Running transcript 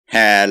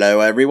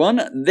Hello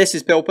everyone, this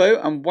is Pilpoh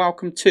and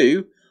welcome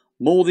to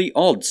More the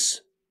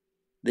Odds.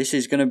 This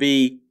is going to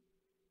be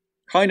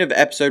kind of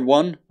episode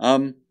 1.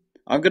 I'm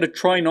going to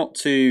try not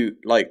to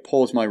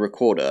pause my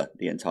recorder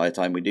the entire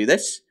time we do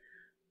this,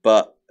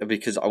 but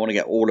because I want to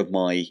get all of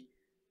my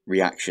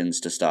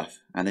reactions to stuff,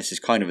 and this is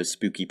kind of a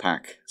spooky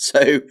pack.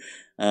 So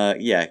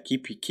yeah,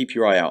 keep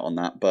your eye out on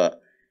that, but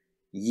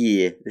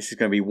yeah, this is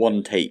going to be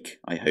one take,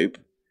 I hope.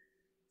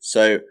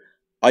 So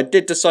I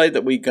did decide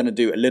that we're going to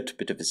do a little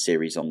bit of a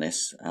series on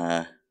this.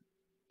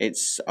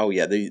 These are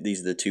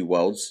the two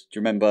worlds. Do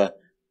you remember?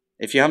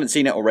 If you haven't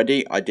seen it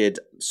already, I did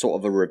sort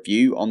of a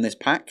review on this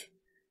pack.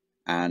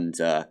 And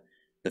the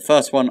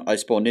first one I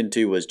spawned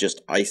into was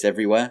just ice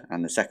everywhere.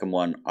 And the second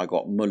one I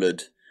got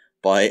mullered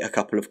by a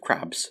couple of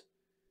crabs.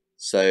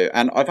 So,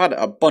 and I've had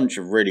a bunch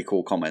of really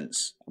cool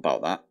comments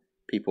about that.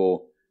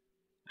 People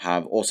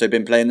have also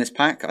been playing this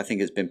pack. I think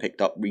it's been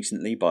picked up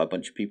recently by a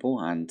bunch of people.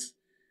 And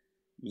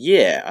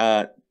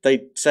yeah,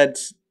 they said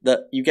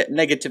that you get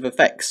negative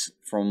effects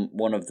from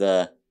one of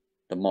the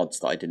mods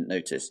that I didn't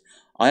notice.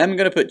 I am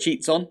going to put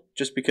cheats on,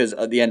 just because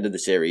at the end of the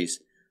series,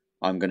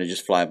 I'm going to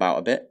just fly about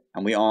a bit.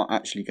 And we are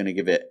actually going to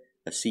give it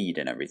a seed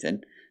and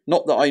everything.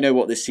 Not that I know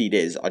what this seed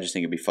is, I just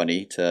think it'd be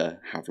funny to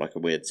have like a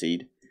weird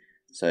seed.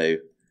 So,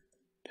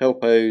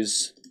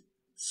 Pilpoh's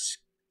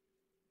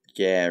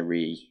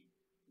scary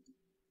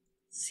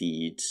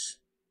seeds.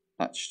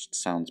 That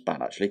sounds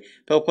bad actually.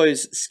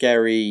 Pilpoh's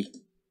scary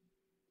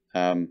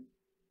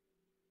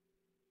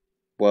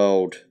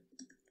world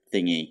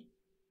thingy.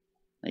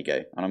 There you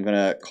go. And I'm going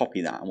to copy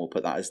that and we'll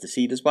put that as the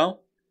seed as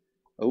well.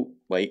 Oh,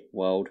 wait,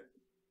 world.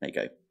 There you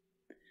go.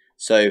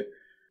 So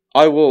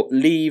I will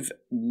leave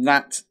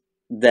that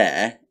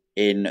there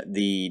in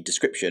the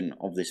description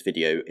of this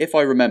video. If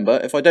I remember,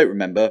 if I don't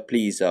remember,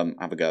 please have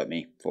a go at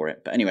me for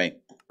it. But anyway,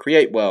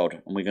 create world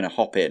and we're going to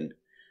hop in.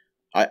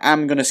 I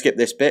am going to skip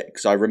this bit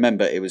because I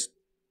remember it was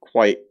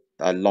quite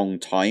a long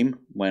time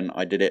when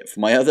I did it for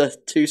my other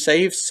two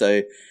saves,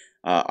 so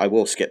I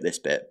will skip this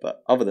bit,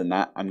 but other than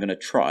that I'm going to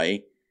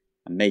try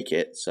and make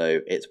it so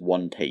it's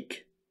one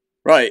take.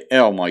 Right,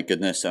 oh my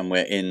goodness, and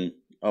we're in.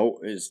 Oh,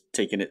 it's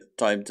taking its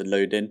time to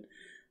load in.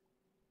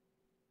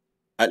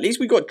 At least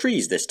we got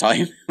trees this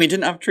time. We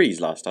didn't have trees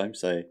last time,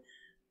 so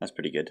that's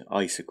pretty good.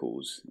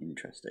 Icicles,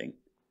 interesting.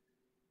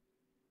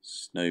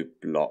 Snow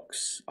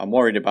blocks. I'm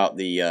worried about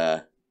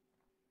the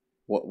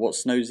what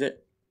snow's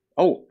it?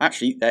 Oh,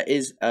 actually, there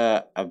is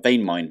a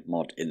vein mine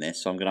mod in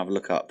this, so I'm going to have a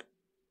look up.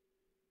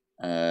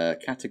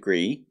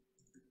 Category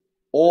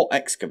or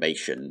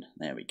excavation.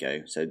 There we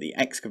go. So the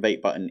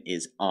excavate button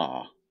is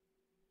R.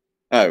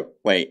 Oh,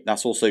 wait,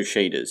 that's also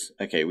shaders.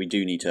 Okay, we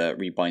do need to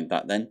rebind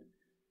that then.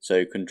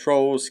 So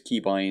controls,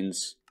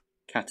 keybinds,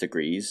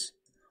 categories,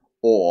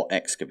 or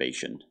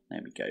excavation.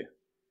 There we go.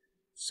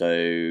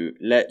 So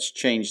let's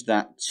change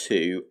that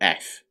to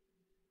F.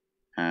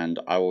 And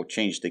I will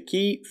change the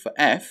key for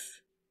F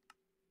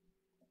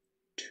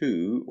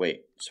to,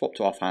 wait, swap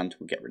to offhand,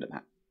 we'll get rid of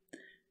that.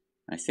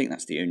 I think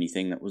that's the only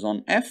thing that was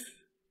on F.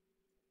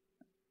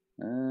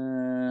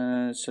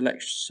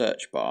 Select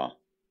search bar.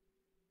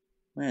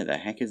 Where the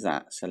heck is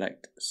that?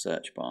 Select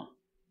search bar.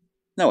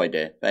 No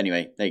idea, but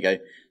anyway, there you go.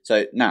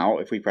 So now,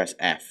 if we press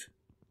F,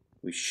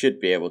 we should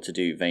be able to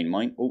do vein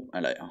mine. Oh,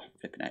 hello, oh,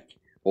 flipping heck.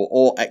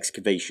 Or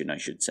excavation, I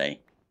should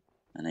say.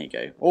 And there you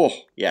go.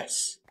 Oh,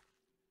 yes.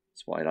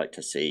 That's what I like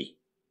to see.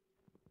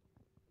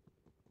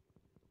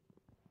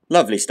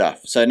 Lovely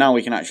stuff. So now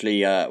we can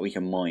actually we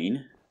can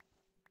mine.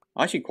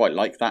 I actually quite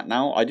like that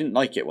now. I didn't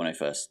like it when I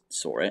first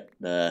saw it.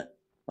 The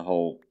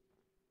whole,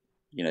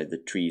 you know, the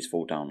trees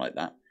fall down like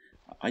that.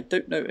 I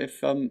don't know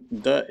if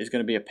dirt is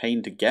going to be a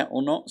pain to get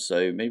or not.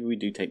 So maybe we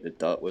do take the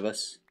dirt with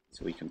us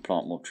so we can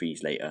plant more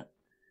trees later.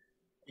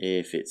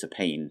 If it's a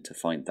pain to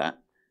find that.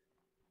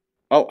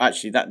 Oh,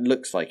 actually, that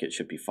looks like it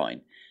should be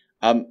fine.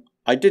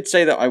 I did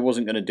say that I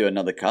wasn't going to do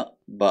another cut,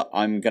 but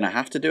I'm going to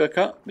have to do a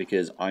cut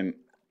because I'm...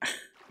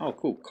 Oh,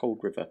 cool, Cold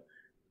River.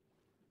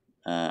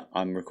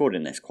 I'm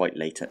recording this quite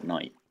late at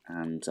night,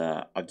 and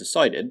I've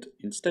decided,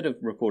 instead of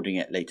recording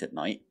it late at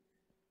night,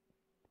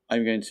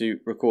 I'm going to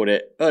record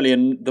it early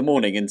in the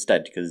morning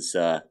instead, because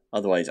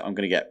otherwise I'm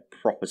going to get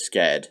proper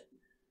scared.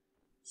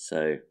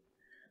 So,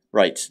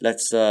 right,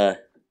 let's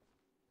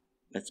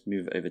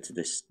move over to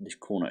this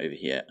corner over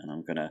here, and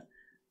I'm going to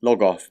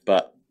log off,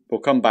 but we'll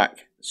come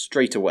back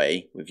straight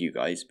away with you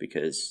guys,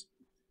 because,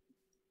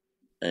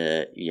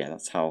 yeah,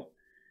 that's how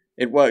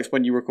it works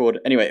when you record.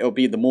 Anyway, it'll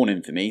be the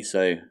morning for me,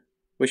 so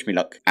wish me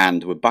luck.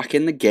 And we're back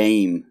in the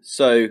game.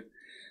 So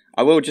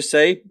I will just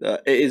say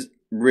that it is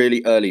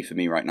really early for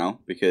me right now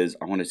because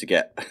I wanted to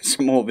get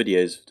some more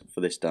videos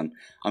for this done.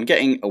 I'm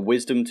getting a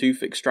wisdom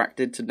tooth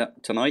extracted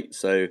tonight,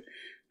 so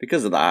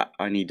because of that,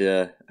 I need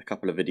a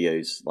couple of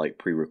videos like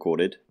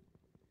pre-recorded.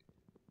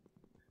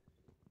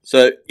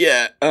 So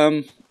yeah,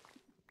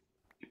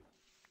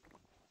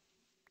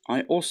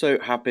 I also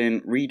have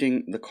been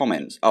reading the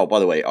comments. Oh, by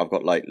the way, I've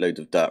got like loads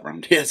of dirt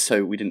around here,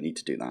 so we didn't need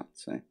to do that.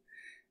 So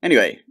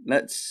anyway,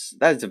 that is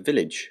a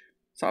village.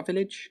 Is that a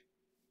village?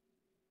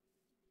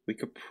 We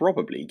could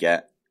probably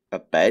get a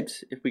bed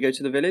if we go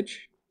to the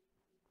village.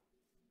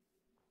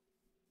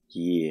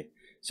 Yeah.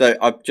 So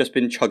I've just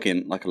been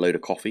chugging like a load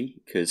of coffee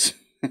because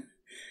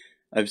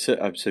I'm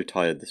so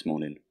tired this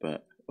morning.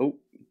 But oh,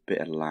 bit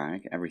of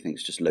lag.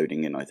 Everything's just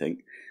loading in. I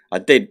think I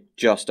did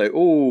just.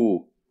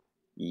 Oh,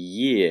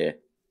 yeah.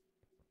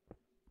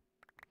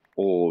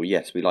 Oh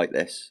yes, we like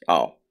this.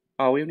 Oh,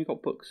 we only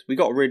got books. We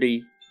got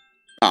really.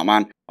 Oh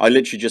man, I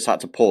literally just had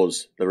to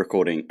pause the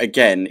recording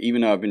again,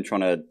 even though I've been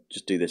trying to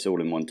just do this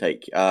all in one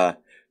take.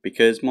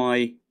 Because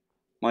my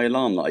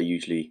alarm that I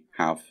usually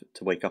have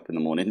to wake up in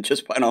the morning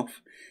just went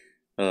off.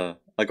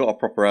 I got up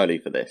proper early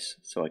for this,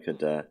 so I could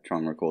try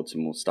and record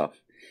some more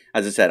stuff.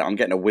 As I said, I'm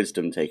getting a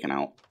wisdom taken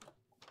out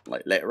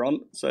like later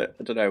on, so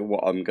I don't know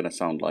what I'm gonna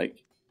sound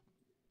like.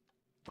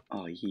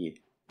 Oh yeah,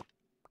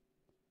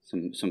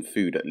 some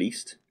food at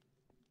least.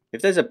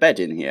 If there's a bed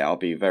in here, I'll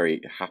be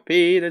very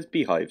happy. There's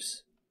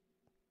beehives.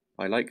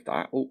 I like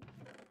that. Oh,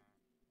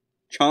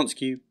 chance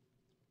cube.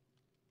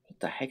 What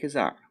the heck is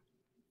that?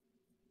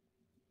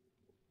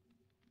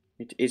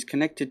 It is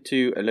connected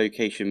to a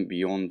location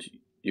beyond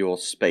your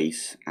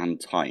space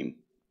and time.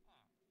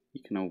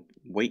 You can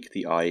awake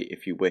the eye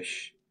if you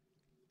wish.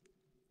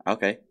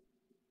 Okay.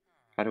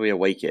 How do we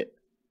awake it?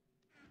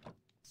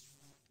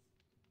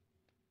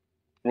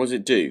 What does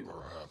it do?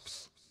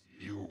 Perhaps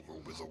you will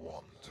be the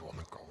one to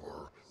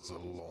uncover the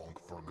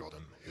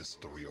long-forgotten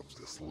history of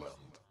this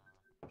land.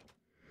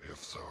 If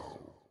so,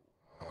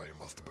 I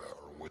must bear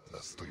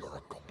witness to your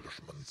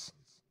accomplishments.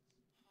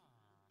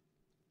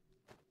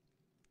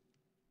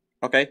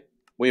 Okay,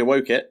 we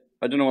awoke it.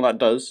 I don't know what that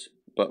does,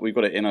 but we've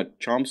got it in a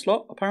charm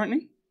slot,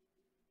 apparently.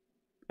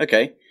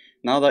 Okay,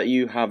 now that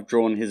you have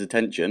drawn his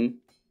attention,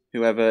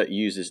 whoever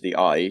uses the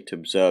eye to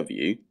observe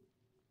you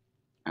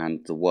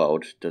and the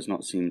world does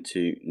not seem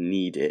to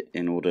need it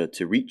in order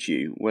to reach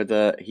you,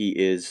 whether he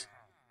is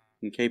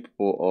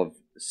incapable of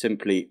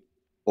simply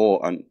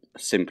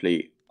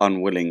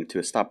unwilling to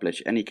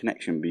establish any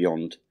connection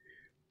beyond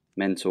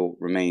mental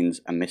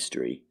remains a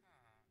mystery.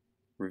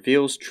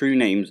 Reveals true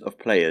names of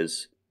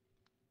players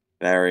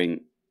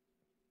bearing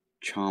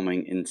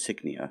charming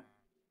insignia.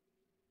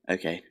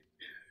 Okay.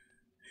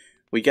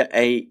 We get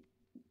a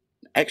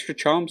extra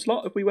charm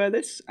slot if we wear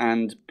this,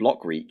 and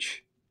block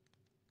reach.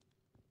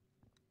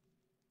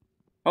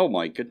 Oh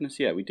my goodness,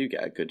 yeah, we do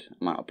get a good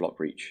amount of block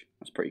reach.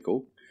 That's pretty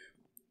cool.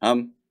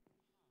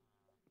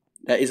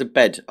 There is a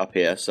bed up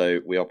here, so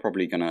we are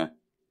probably gonna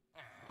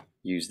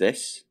use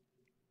this.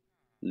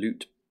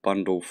 Loot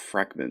bundle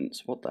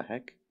fragments. What the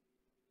heck?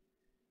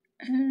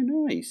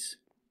 Nice.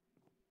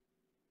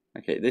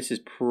 Okay, this is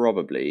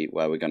probably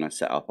where we're gonna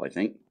set up, I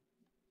think.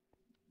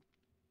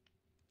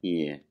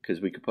 Yeah,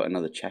 because we could put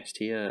another chest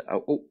here.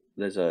 Oh,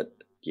 there's a...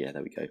 Yeah,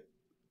 there we go.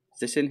 Is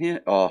this in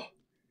here? Oh,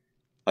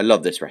 I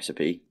love this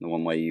recipe. The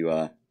one where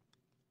you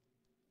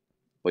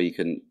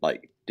can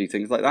like do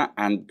things like that,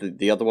 and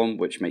the other one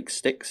which makes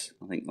sticks.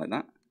 I think like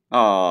that.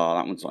 Ah,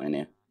 that one's not in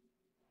here.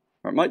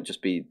 Or it might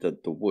just be the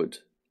wood.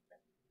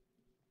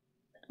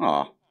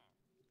 Ah.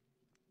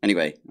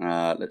 Anyway,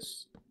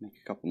 let's make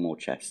a couple more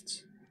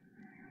chests.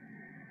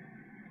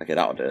 Okay,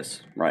 that'll do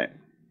us. Right.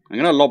 I'm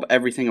gonna lob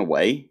everything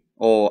away.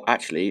 Or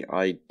actually,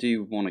 I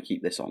do want to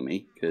keep this on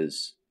me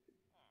because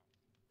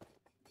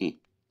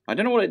I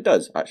don't know what it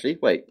does. Actually,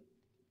 wait.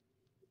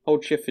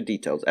 Hold shift for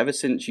details. Ever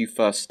since you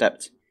first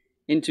stepped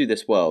into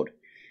this world,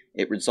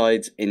 it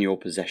resides in your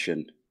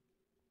possession.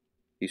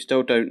 You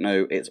still don't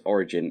know its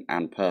origin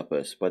and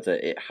purpose, whether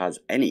it has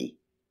any.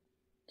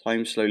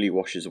 Time slowly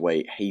washes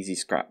away hazy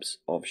scraps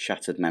of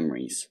shattered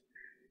memories.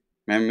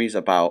 Memories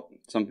about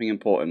something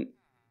important.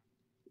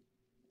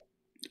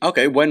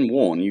 Okay, when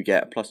worn, you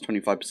get plus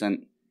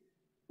 25%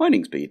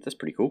 mining speed. That's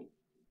pretty cool.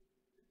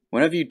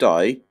 Whenever you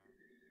die,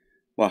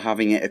 while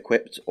having it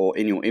equipped or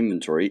in your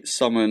inventory,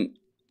 summon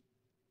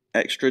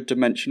extra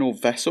dimensional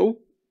vessel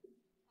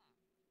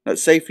that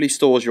safely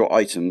stores your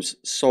items,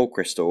 soul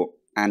crystal,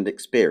 and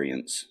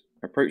experience.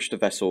 Approach the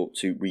vessel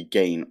to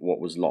regain what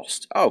was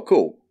lost. Oh,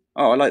 cool.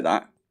 Oh, I like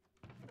that.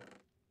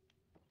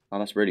 Oh,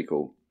 that's really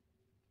cool.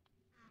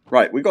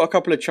 Right, we've got a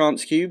couple of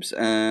chance cubes,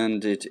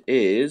 and it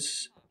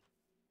is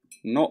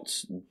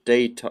not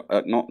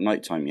not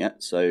nighttime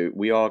yet, so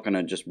we are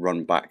gonna just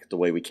run back the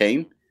way we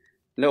came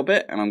a little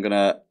bit, and I'm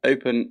gonna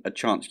open a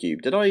chance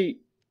cube. Did I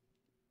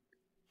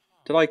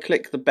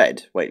click the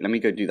bed? Wait, let me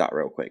go do that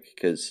real quick,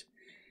 because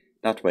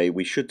that way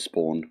we should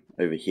spawn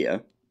over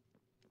here.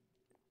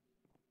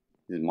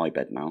 This is my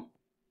bed now.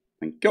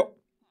 Thank you.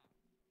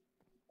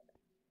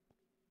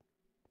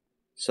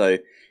 So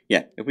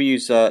yeah, if we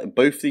use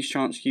both these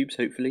chance cubes,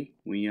 hopefully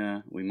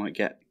we might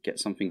get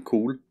something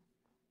cool.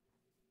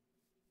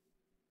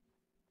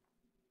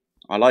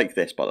 I like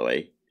this, by the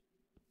way.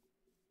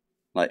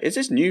 Like, is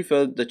this new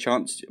for the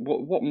chance?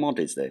 What mod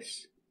is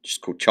this?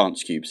 Just called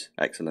chance cubes.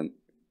 Excellent.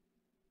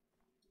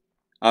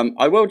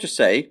 I will just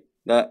say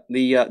that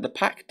the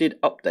pack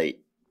did update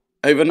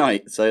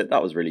overnight, so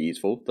that was really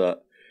useful.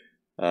 That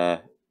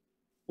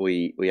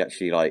we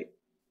actually like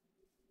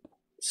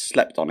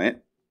slept on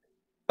it.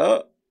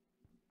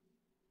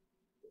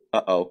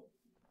 Uh-oh.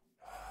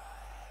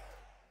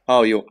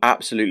 Oh, you're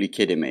absolutely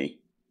kidding me.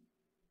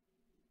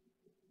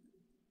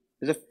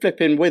 There's a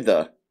flipping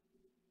wither.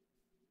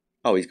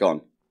 Oh, he's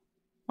gone.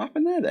 What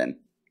happened there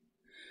then?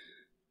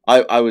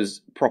 I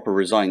was proper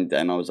resigned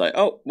then. I was like,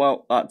 oh,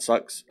 well, that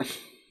sucks.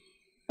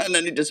 And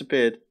then he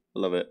disappeared. I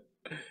love it.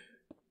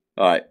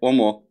 Alright, one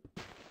more.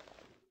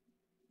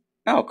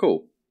 Oh,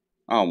 cool.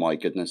 Oh my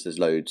goodness, there's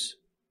loads.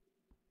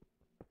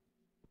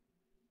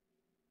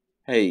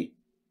 Hey.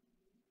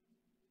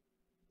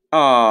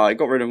 Ah, I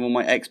got rid of all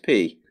my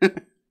XP.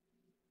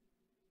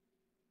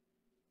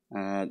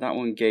 That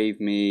one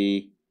gave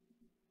me...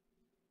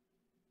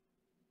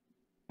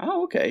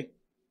 Oh, okay.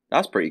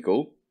 That's pretty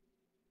cool.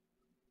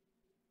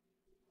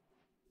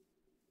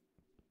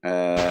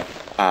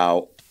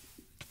 Ow.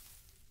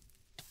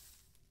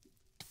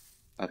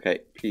 Okay,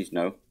 please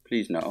no.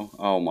 Please no.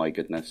 Oh my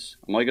goodness.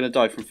 Am I going to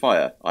die from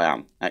fire? I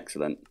am.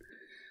 Excellent.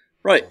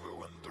 Right. I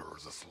will endure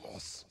this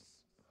loss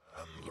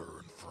and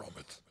learn from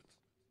it.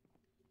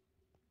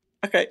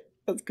 Okay,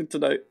 that's good to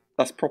know.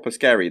 That's proper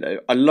scary though.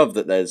 I love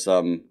that there's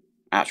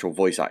actual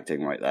voice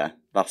acting right there.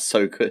 That's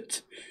so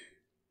good.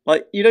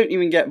 Like, you don't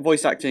even get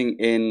voice acting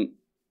in,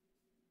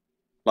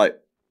 like,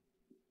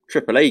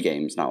 AAA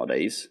games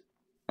nowadays.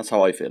 That's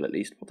how I feel, at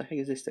least. What the heck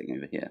is this thing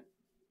over here?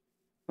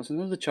 That's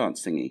another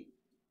chance thingy.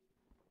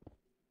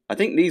 I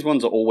think these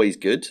ones are always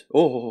good.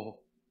 Oh,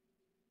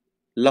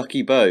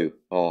 lucky bow.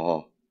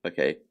 Oh,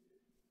 okay.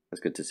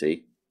 That's good to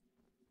see.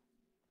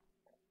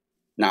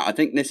 Now, I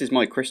think this is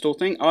my crystal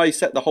thing. I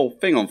set the whole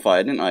thing on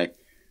fire, didn't I?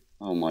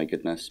 Oh my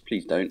goodness.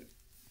 Please don't.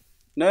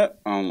 No.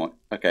 Oh my.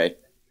 Okay.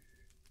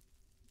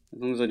 As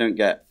long as I don't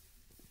get...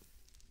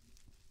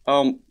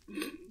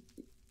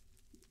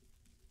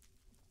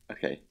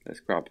 Okay, let's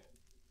grab...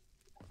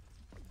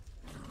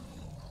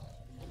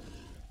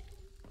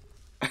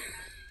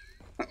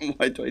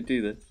 Why do I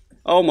do this?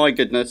 Oh my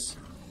goodness.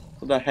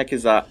 What the heck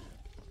is that?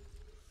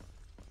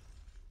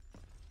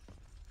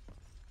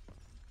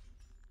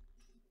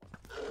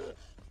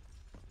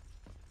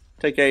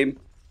 Take aim.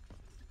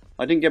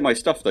 I didn't get my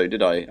stuff though,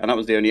 did I? And that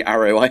was the only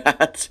arrow I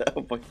had.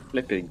 Oh my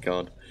flipping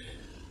god.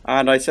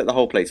 And I set the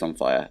whole place on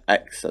fire.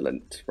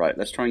 Excellent. Right,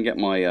 let's try and get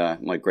my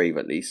my grave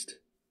at least.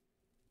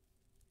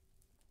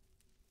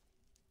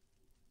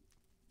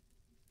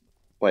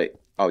 Wait.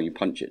 Oh, you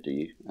punch it, do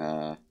you?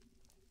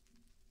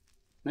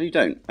 No, you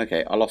don't.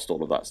 Okay, I lost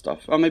all of that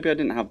stuff. Oh, maybe I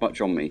didn't have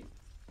much on me.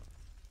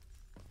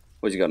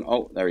 Where's he gone?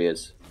 Oh, there he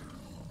is.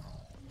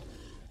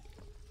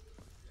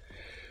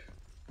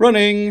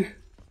 Running!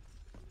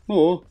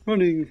 More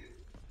running.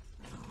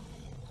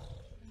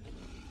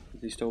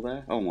 Is he still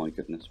there? Oh my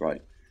goodness,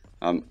 right.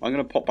 I'm going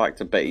to pop back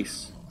to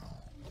base.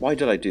 Why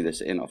did I do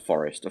this in a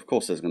forest? Of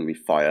course there's going to be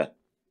fire.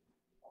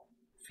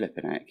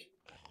 Flipping heck.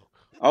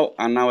 Oh,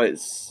 and now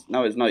it's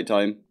night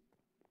time.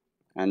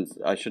 And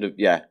I should have,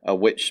 yeah, a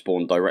witch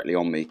spawned directly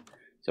on me.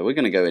 So we're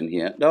going to go in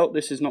here. No,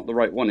 this is not the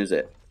right one, is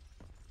it?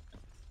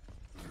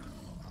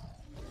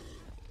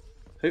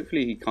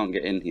 Hopefully he can't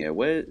get in here.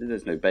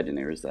 There's no bed in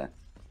here, is there?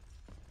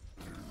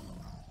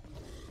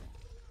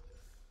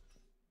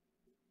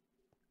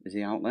 Is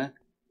he out there?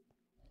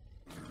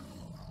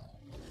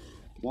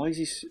 Why is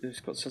he's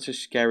got such a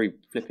scary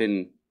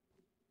flipping...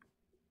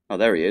 Oh,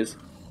 there he is.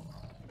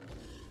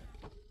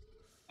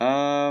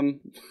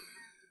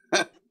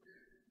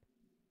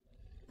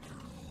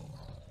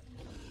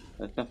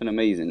 There's nothing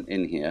amazing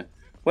in here.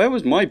 Where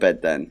was my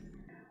bed then?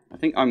 I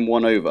think I'm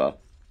one over.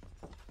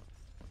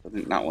 I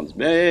think that one's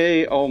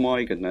me. Oh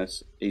my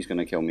goodness. He's going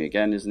to kill me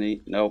again, isn't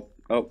he? Nope.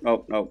 Nope,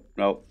 nope, nope,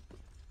 nope.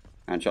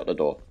 And shut the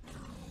door.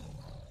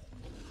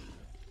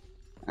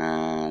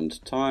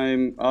 And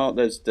time... Oh,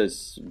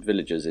 there's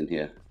villagers in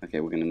here. Okay,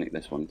 we're going to nick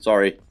this one.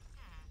 Sorry.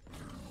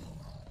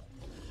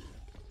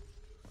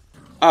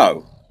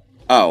 Oh.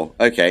 Oh,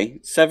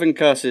 okay. 7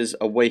 curses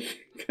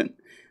awaken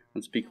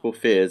unspeakable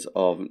fears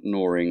of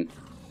gnawing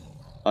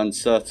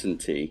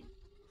uncertainty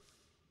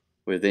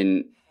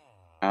within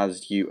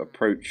as you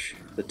approach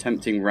the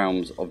tempting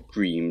realms of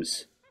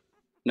dreams.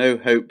 No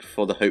hope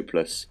for the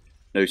hopeless.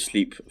 No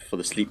sleep for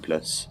the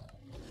sleepless.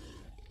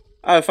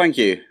 Oh, thank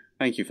you.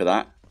 Thank you for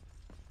that.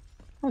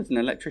 Oh, it's an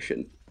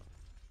electrician.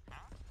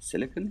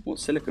 Silicon?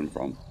 What's silicon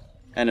from?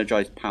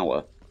 Energized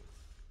power.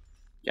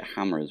 Get a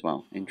hammer as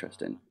well.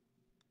 Interesting.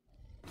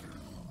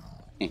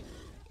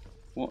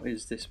 What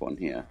is this one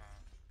here?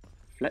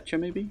 Fletcher,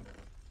 maybe?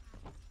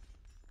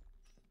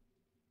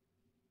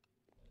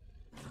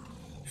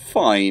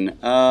 Fine.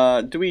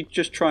 Do we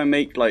just try and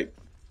make, like,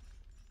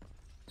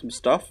 some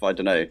stuff? I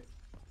don't know.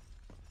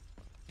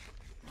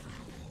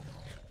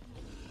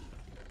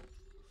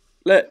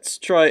 Let's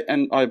try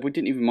and... we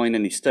didn't even mine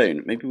any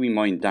stone. Maybe we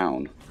mine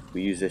down.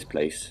 We use this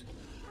place.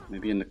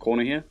 Maybe in the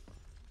corner here?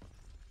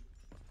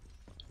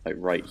 Like,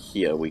 right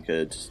here we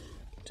could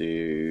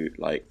do,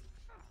 like...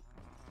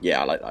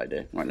 Yeah, I like that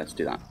idea. Right, let's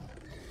do that.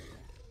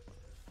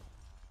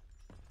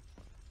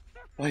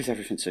 Why is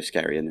everything so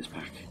scary in this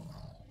pack?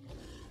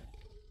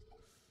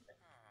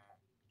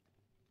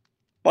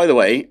 By the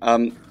way,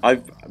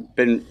 I've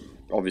been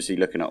obviously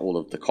looking at all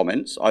of the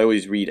comments. I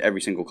always read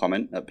every single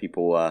comment that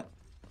people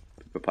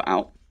put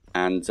out.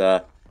 And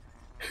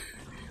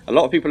A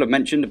lot of people have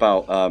mentioned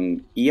about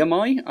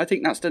EMI. I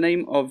think that's the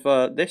name of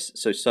this.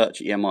 So search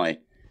EMI,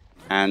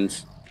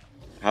 and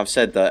have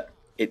said that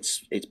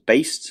it's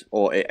based,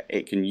 or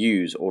it can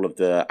use all of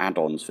the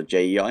add-ons for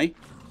JEI,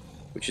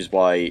 which is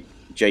why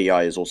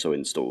JEI is also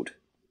installed.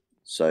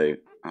 So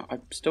I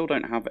still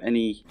don't have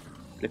any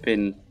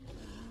flipping.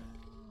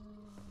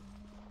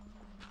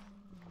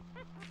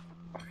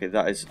 Okay,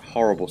 that is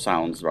horrible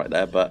sounds right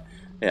there, but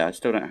yeah, I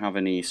still don't have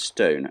any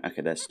stone.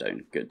 Okay, there's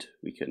stone. Good,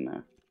 we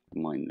can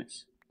mine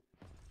this.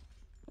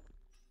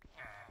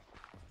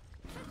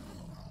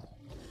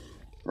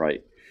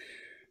 Right,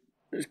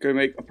 let's go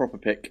make a proper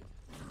pick.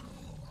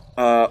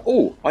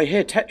 Oh, I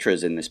hear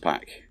tetras in this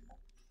pack.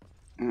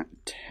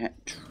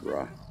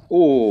 Tetra.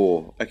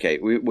 Oh, okay,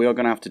 we are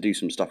going to have to do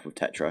some stuff with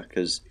tetra,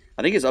 because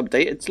I think it's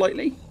updated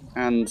slightly,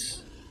 and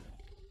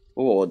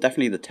oh,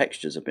 definitely the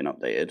textures have been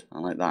updated. I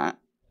like that.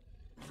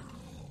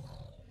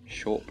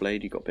 Short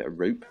blade, you got a bit of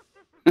rope.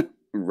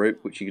 Rope,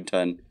 which you can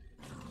turn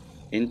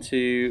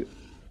into...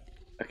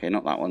 Okay,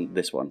 not that one,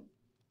 this one.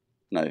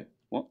 No,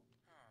 what?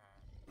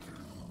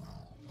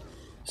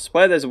 I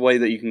swear there's a way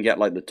that you can get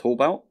like the tool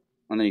belt,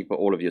 and then you put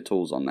all of your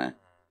tools on there.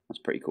 That's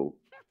pretty cool.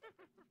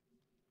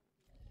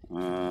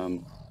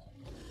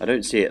 I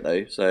don't see it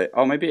though, so...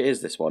 Oh, maybe it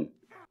is this one.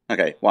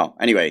 Okay, wow.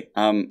 Anyway,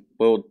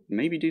 we'll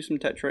maybe do some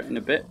tetra in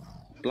a bit.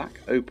 Black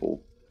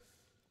opal.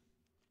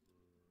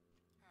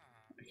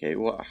 Okay,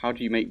 well, how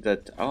do you make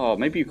that? Oh,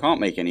 maybe you can't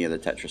make any of the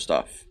tetra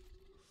stuff.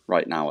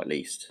 Right now, at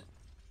least.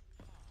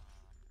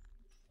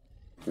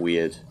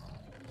 Weird.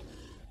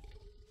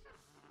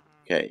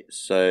 Okay,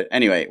 so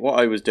anyway, what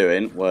I was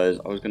doing was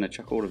I was going to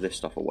chuck all of this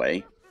stuff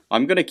away.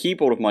 I'm going to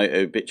keep all of my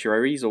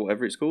obituaries, or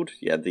whatever it's called.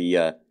 Yeah,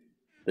 the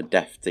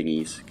death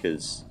thingies,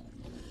 because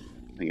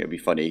I think it'd be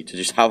funny to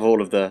just have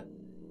all of the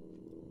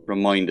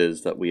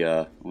reminders that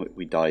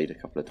we died a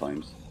couple of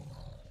times.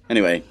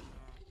 Anyway,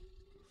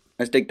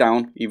 let's dig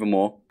down even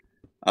more.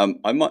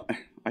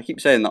 I keep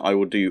saying that I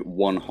will do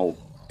one whole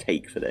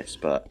take for this,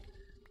 but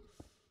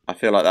I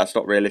feel like that's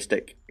not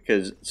realistic,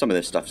 because some of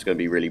this stuff is going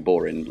to be really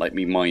boring, like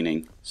me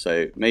mining.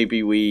 So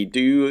maybe we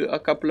do a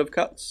couple of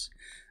cuts.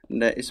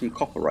 And there is some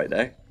copper right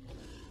there.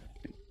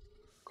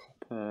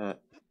 Copper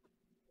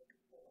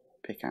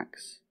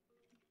pickaxe.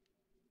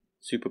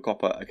 Super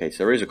copper. Okay,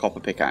 so there is a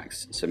copper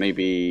pickaxe, so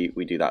maybe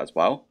we do that as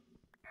well.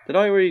 Did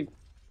I already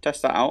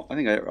test that out? I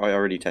think I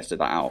already tested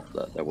that out,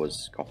 that there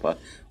was copper.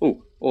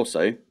 Oh,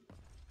 also,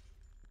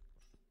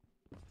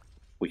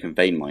 we can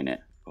vein mine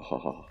it.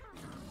 Oh.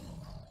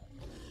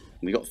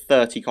 We got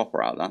 30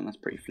 copper out of that, and that's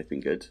pretty flipping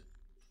good.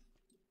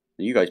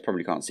 And you guys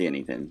probably can't see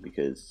anything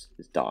because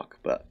it's dark,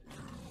 but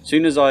as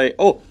soon as I...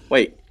 Oh,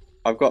 wait,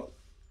 I've got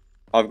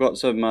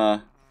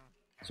some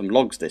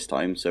logs this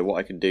time, so what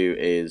I can do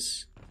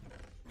is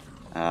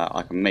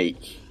I can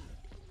make...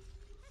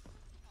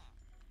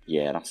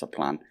 Yeah, that's a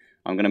plan.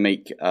 I'm going to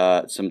make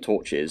some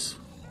torches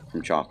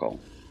from charcoal.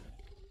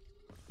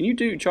 Can you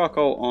do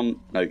charcoal on...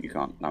 No, you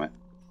can't, damn it.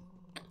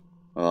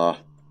 Why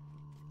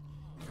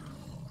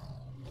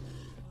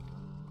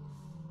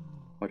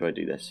do I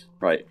do this?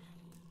 Right.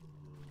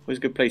 Where's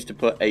a good place to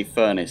put a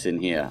furnace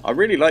in here? I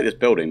really like this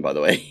building, by the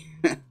way.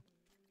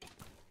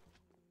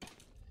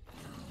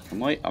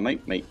 I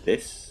might make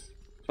this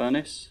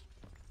furnace.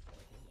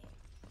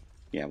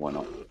 Yeah, why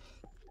not?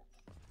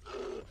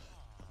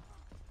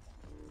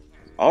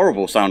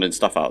 Horrible sounding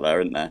stuff out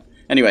there, isn't there?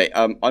 Anyway,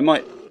 I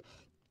might...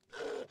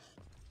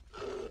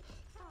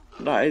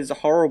 That is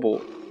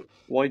horrible.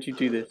 Why'd you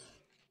do this?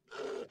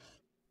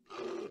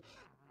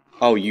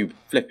 Oh, you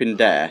flipping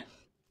dare.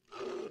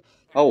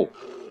 Oh,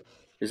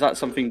 is that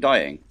something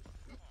dying?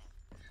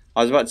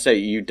 I was about to say,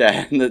 you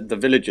dare the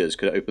villagers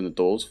could open the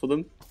doors for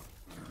them.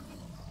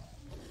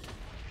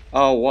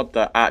 Oh, what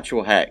the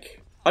actual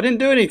heck? I didn't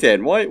do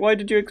anything. Why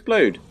did you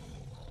explode?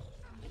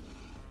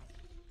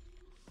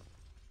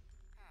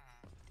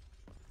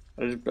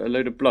 There's a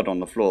load of blood on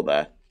the floor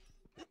there.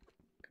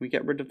 Can we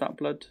get rid of that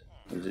blood?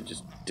 Or does it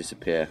just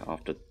disappear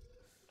after...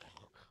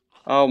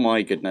 Oh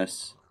my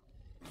goodness.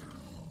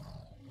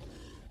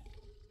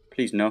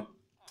 Please no.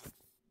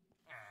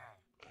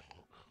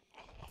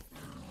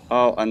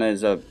 Oh, and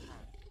there's a...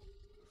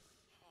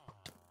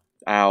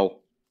 Ow.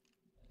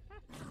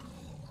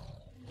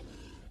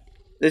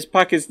 This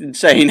pack is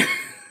insane.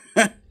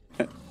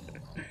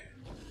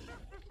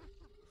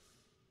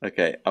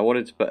 Okay, I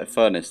wanted to put a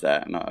furnace there,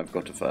 and I've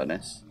got a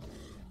furnace.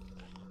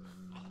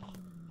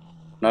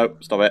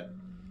 Nope, stop it.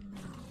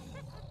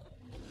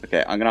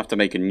 Okay, I'm going to have to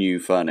make a new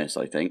furnace,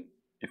 I think,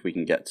 if we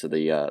can get to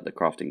the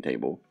crafting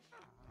table.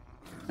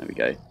 There we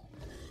go.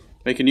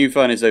 Make a new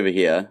furnace over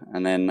here,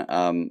 and then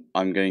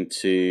I'm going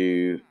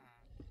to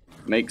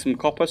make some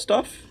copper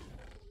stuff.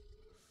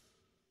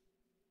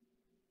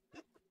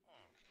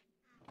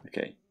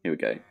 Okay, here we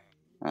go.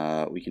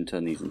 We can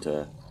turn these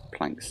into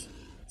planks.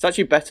 It's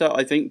actually better,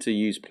 I think, to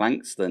use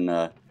planks than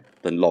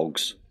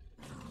logs.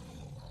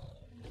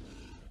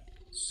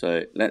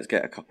 So let's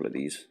get a couple of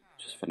these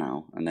just for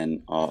now, and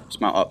then I'll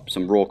smelt up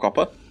some raw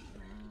copper.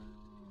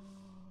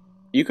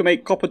 You can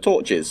make copper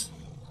torches.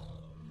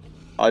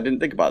 I didn't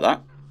think about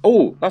that.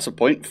 Oh, that's a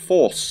point.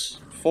 Force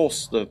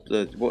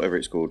the whatever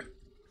it's called.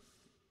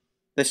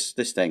 This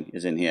thing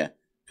is in here.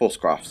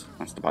 Forcecraft.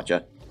 That's the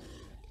badger.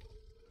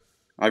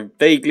 I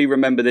vaguely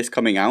remember this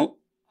coming out,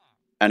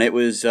 and it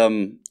was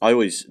I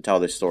always tell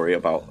this story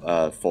about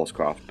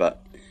Forcecraft,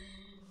 but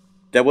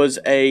there was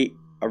a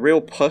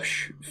real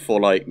push for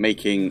like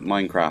making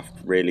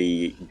Minecraft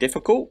really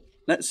difficult,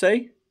 let's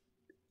say,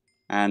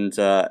 and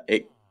I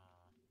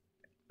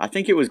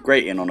think it was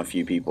grating on a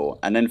few people,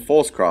 and then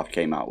Forcecraft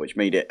came out, which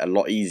made it a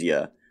lot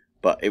easier,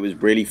 but it was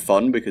really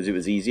fun because it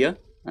was easier,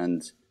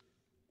 and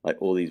like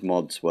all these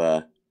mods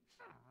were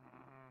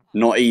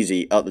not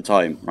easy at the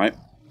time, right?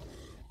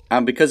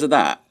 And because of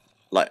that,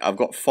 like I've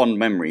got fond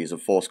memories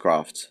of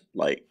Forcecraft,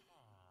 like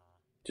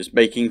just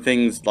making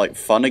things like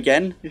fun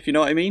again, if you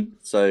know what I mean.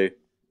 So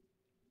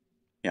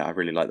yeah, I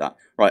really like that.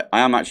 Right,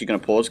 I am actually going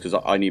to pause because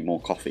I need more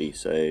coffee.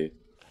 So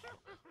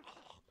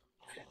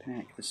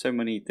heck, there's so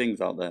many things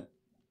out there.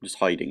 I'm just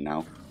hiding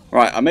now.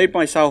 Right, I made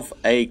myself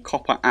a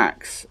copper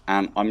axe,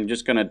 and I'm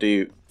just going to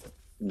do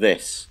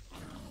this.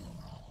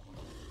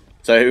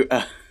 So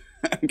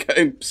I'm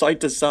going side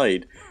to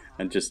side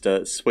and just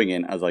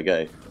swinging as I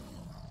go.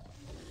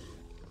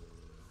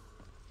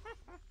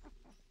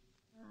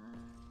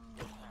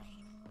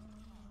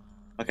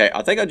 Okay,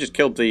 I think I just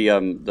killed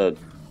the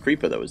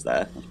creeper that was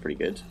there. That's pretty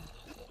good.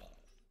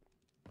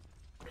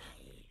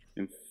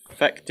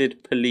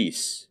 Infected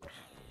police.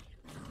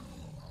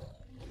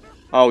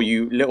 Oh,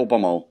 you little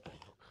bumhole.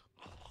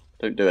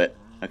 Don't do it.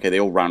 Okay, they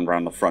all ran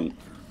round the front.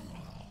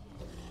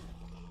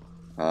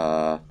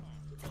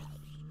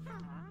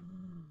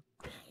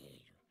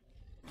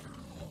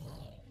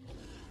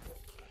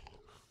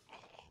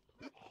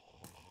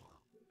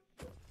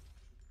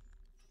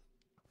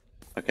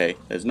 Okay,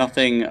 there's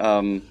nothing,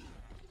 okay,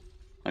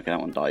 that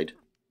one died.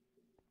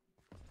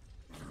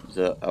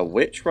 There's a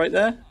witch right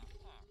there.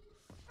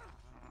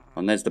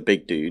 And there's the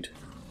big dude.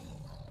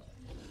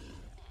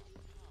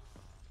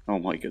 Oh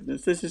my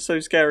goodness, this is so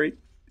scary.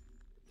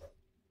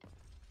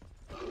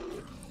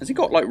 Has he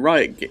got, like,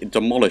 Riot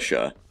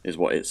Demolisher, is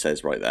what it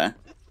says right there.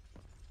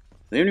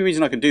 The only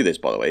reason I can do this,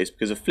 by the way, is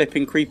because a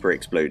flipping creeper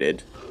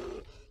exploded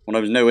when I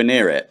was nowhere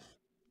near it.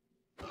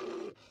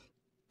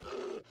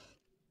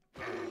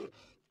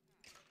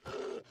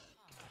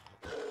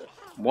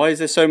 Why is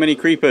there so many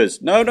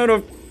creepers? No, no,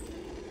 no.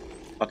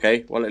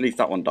 Okay, well, at least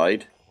that one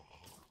died.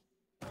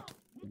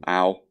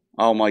 Ow.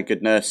 Oh my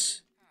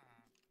goodness.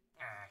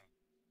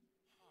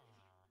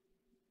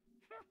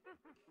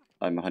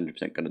 I'm 100%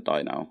 going to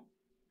die now.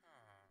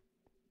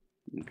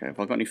 Okay, have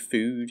I got any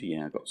food?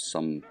 Yeah, I've got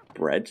some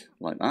bread,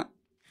 like that.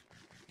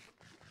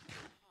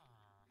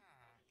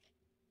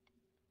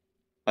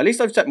 At least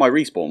I've set my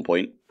respawn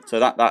point, so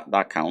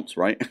that counts,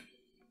 right?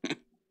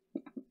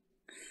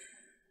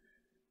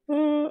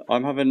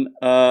 I'm having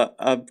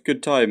a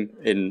good time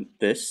in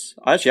this.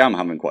 I actually am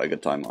having quite a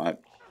good time.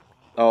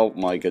 Oh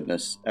my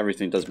goodness,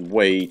 everything does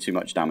way too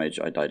much damage.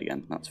 I died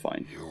again, that's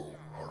fine. You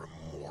are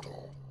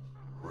immortal.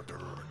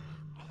 Return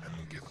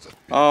and give the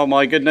Oh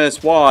my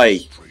goodness,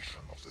 why?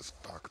 illustration of this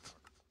fact.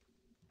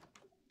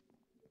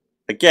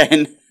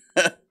 Again?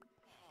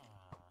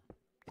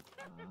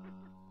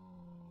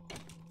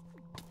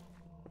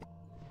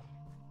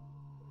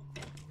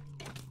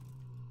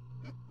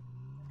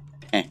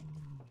 Eh.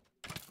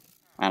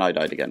 And I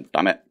died again,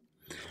 damn it.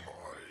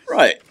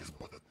 Right,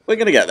 we're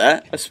going to get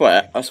there, I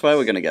swear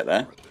we're going to get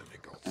there.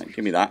 Right,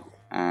 give me that,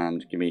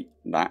 and give me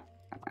that,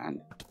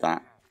 and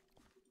that.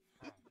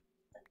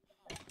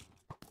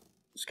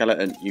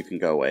 Skeleton, you can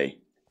go away.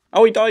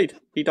 Oh, he died,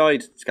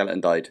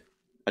 skeleton died.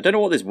 I don't know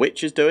what this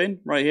witch is doing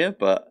right here,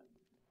 but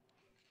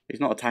he's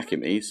not attacking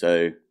me,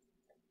 so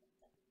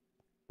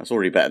that's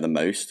already better than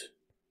most.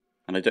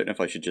 And I don't know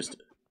if I should just...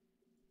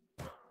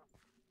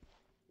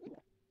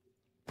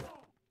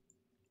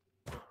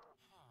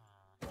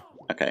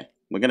 Okay,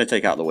 we're going to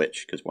take out the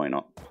witch, because why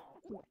not?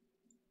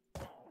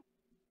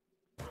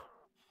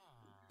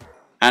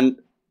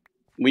 And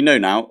we know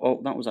now...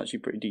 Oh, that was actually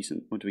pretty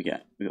decent. What do we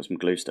get? We got some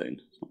glowstone.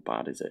 It's not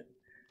bad, is it?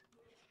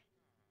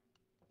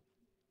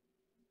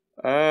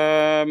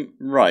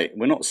 Right.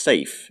 We're not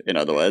safe, in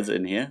other words,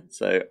 in here.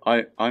 So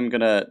I'm going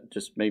to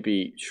just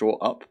maybe short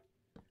up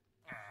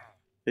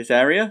this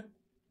area.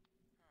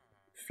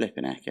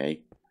 Flipping heck, eh?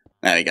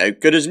 There we go.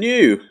 Good as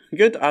new.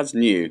 Good as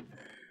new.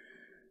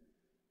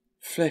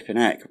 Flipping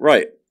heck.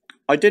 Right.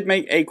 I did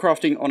make a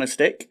crafting on a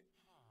stick.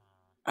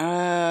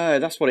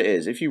 That's what it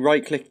is. If you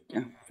right click...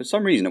 For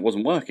some reason it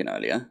wasn't working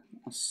earlier.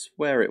 I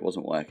swear it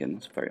wasn't working.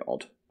 That's very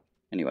odd.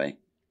 Anyway.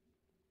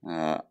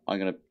 I'm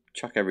going to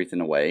chuck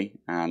everything away.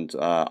 And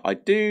I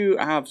do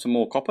have some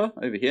more copper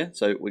over here.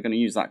 So we're going to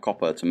use that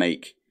copper to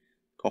make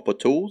copper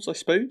tools, I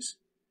suppose.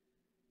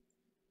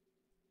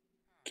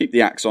 Keep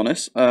the axe on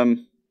us.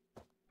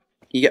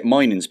 You get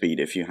mining speed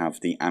if you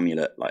have the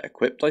amulet like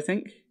equipped, I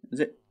think. Is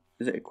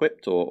it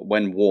equipped or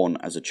when worn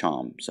as a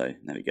charm? So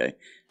there we go.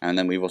 And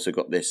then we've also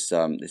got this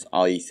this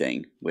eye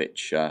thing,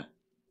 which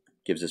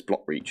gives us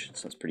block reach.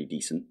 So that's pretty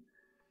decent.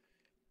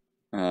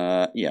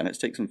 Yeah, let's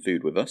take some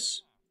food with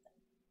us.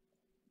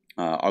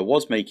 I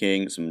was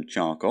making some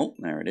charcoal.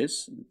 There it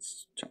is.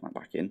 Let's chuck that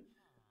back in.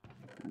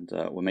 And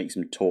we'll make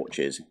some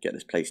torches, get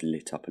this place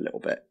lit up a little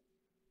bit.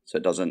 So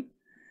it doesn't...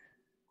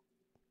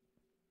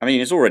 I mean,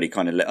 it's already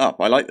kind of lit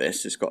up. I like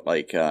this. It's got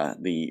like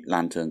the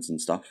lanterns and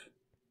stuff.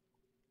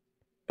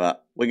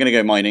 But we're going to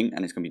go mining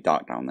and it's going to be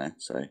dark down there.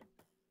 So,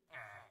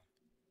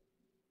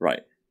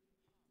 right.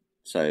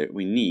 So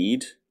we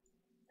need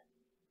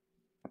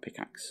a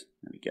pickaxe.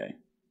 There we go.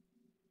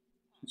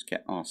 Let's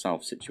get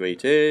ourselves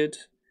situated.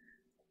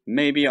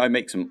 Maybe I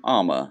make some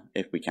armor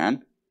if we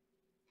can.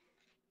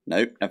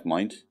 Nope, never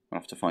mind. I'll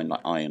have to find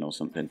like iron or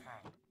something.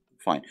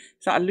 Fine.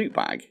 Is that a loot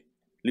bag?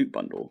 Loot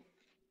bundle?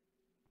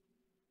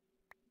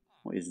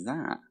 What is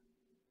that?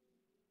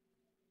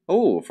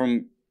 Oh,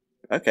 from...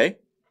 Okay.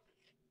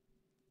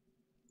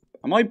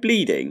 Am I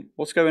bleeding?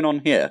 What's going on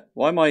here?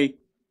 Why am I...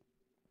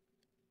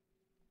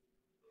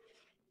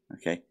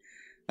 Okay.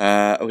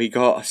 We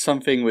got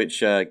something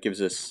which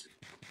gives us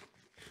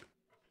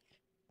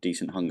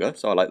decent hunger,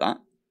 so I like that.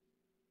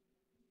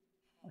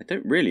 I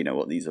don't really know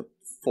what these are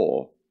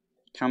for.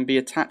 Can be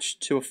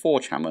attached to a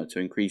forge hammer to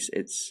increase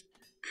its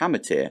hammer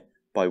tier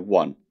by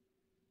 1.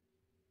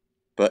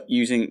 But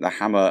using the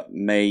hammer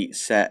may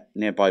set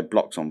nearby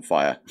blocks on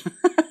fire.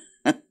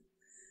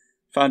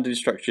 Found in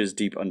structures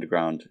deep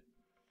underground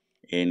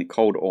in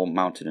cold or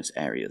mountainous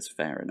areas.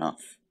 Fair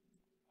enough.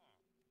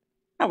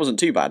 That wasn't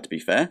too bad, to be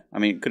fair. I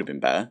mean, it could have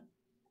been better.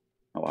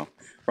 Oh well.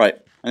 Right,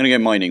 I'm going to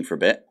go mining for a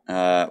bit.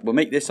 We'll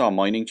make this our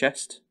mining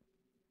chest.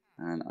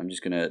 And I'm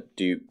just going to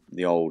do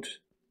the old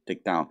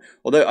dig down.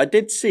 Although I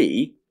did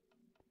see,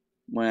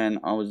 when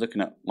I was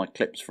looking at my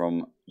clips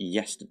from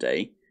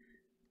yesterday,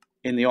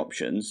 in the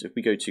options, if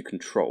we go to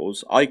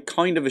controls, I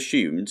kind of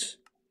assumed,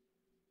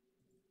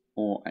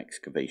 or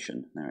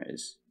excavation, there it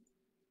is.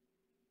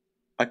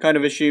 I kind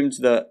of assumed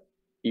that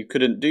you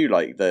couldn't do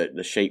like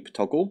the shape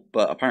toggle,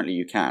 but apparently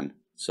you can.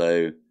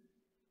 So,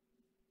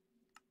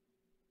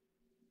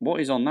 what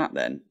is on that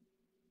then?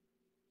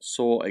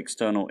 Saw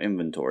external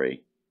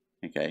inventory.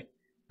 Okay.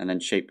 And then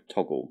shape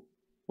toggle.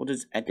 What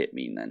does edit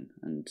mean then?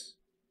 And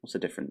what's the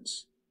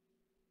difference?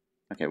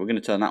 Okay, we're going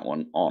to turn that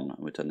one on, and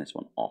we'll turn this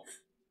one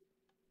off.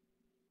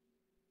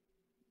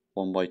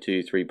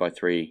 1x2,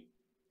 3x3.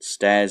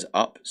 Stairs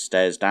up,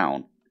 stairs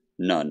down.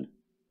 None.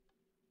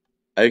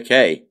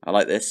 Okay, I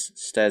like this.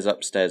 Stairs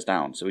up, stairs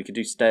down. So we could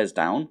do stairs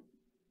down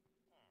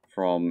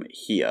from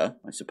here,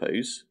 I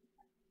suppose.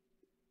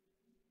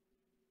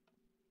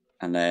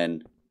 And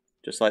then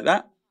just like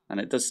that. And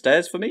it does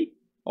stairs for me.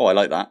 Oh, I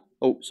like that.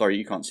 Oh, sorry,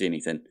 you can't see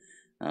anything.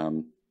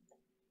 I'll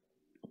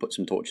put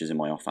some torches in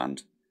my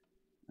offhand.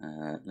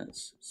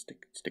 Let's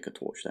stick a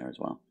torch there as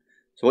well.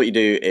 So what you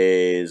do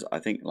is, I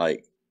think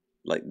like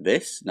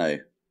this. No.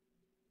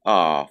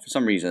 For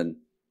some reason.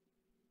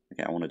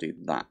 Okay, I want to do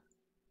that.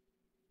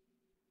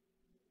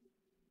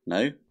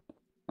 No,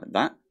 like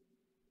that.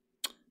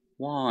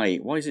 Why?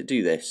 Why does it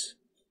do this?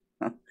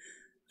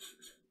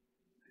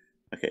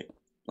 Okay,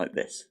 like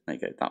this. There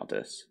you go. That'll do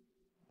us.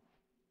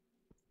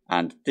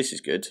 And this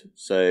is good.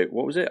 So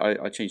what was it?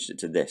 I changed it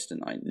to this,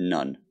 didn't I?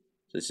 None.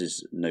 So this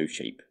is no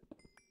shape.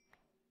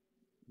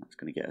 That's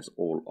going to get us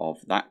all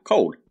of that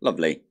coal.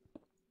 Lovely.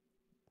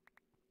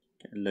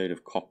 Get a load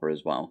of copper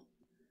as well.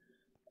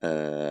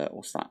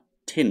 What's that?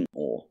 Tin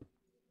ore.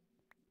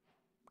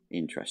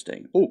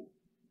 Interesting. Oh,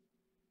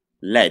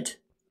 lead.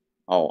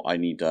 Oh, I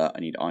need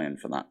iron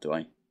for that, do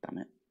I? Damn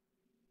it.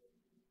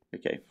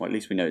 Okay, well at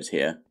least we know it's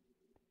here.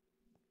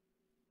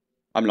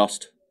 I'm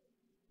lost.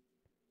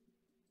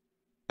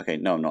 Okay,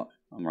 no I'm not.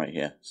 I'm right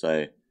here.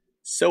 So,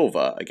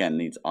 silver, again,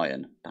 needs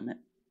iron. Damn it.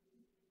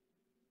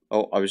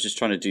 Oh, I was just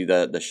trying to do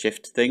the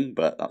shift thing,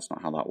 but that's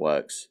not how that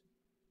works.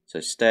 So,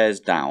 stairs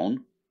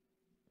down.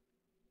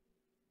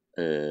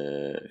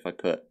 If I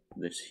put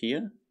this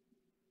here.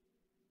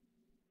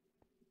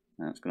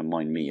 That's going to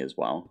mine me as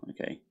well.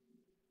 Okay.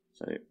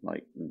 So,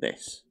 like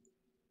this.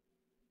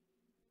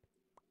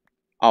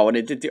 Oh, and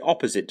it did the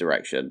opposite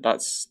direction.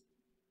 That's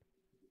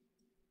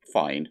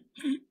fine.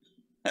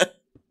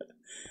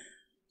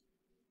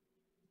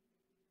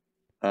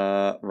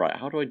 Right,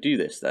 how do I do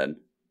this then?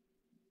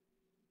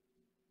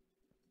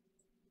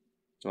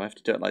 Do I have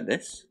to do it like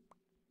this?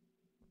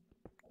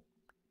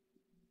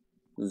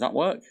 Does that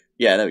work?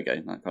 Yeah, there we go.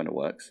 That kind of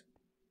works.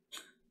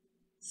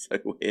 So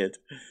weird.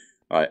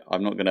 Right,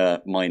 I'm not going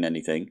to mine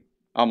anything.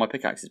 Oh, my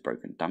pickaxe is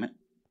broken. Damn it.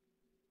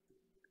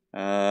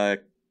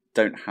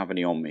 Don't have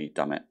any on me.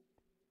 Damn it.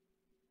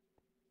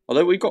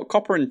 Although we've got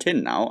copper and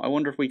tin now, I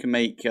wonder if we can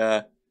make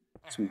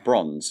some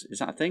bronze. Is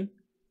that a thing?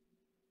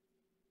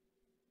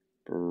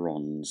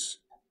 Bronze.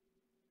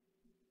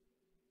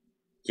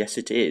 Yes,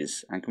 it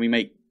is. And can we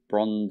make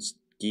bronze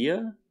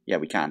gear? Yeah,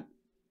 we can.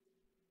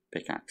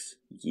 Pickaxe.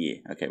 Yeah.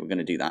 Okay, we're going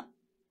to do that.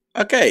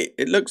 Okay,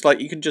 it looks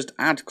like you can just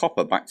add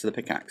copper back to the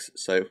pickaxe.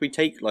 So if we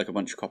take like a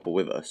bunch of copper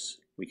with us,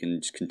 we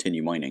can just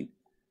continue mining,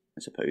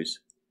 I suppose.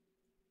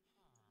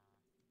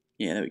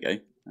 Yeah, there we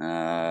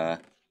go.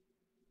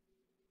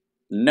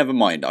 Never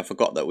mind, I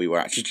forgot that we were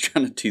actually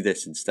trying to do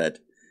this instead.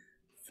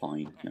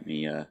 Fine, let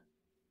me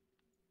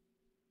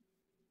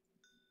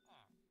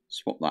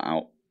swap that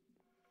out.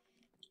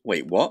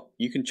 Wait, what?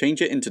 You can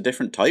change it into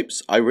different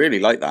types? I really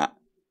like that.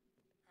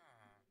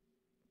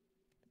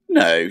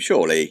 No,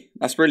 surely.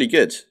 That's really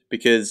good.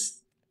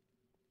 Because,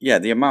 yeah,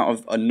 the amount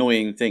of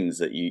annoying things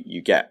that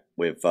you get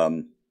with,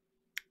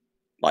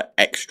 like,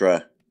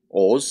 extra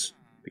ores.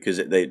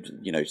 Because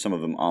some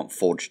of them aren't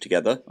forged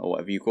together, or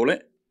whatever you call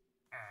it.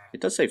 It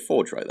does say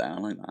forge right there. I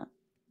like that.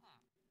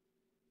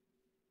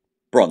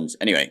 Bronze.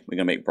 Anyway, we're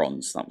going to make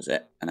bronze. That was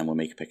it. And then we'll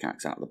make a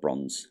pickaxe out of the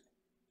bronze.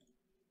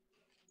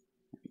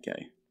 There we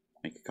go.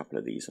 Make a couple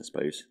of these, I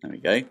suppose. There we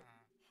go.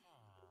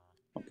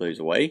 Pop those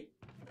away.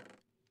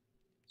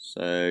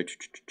 So...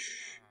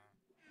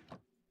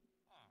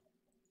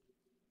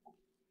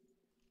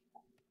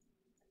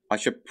 I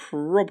should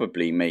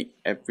probably make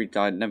every...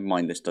 Never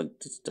mind, this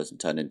doesn't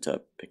turn into a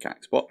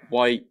pickaxe. What?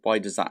 Why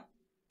does that...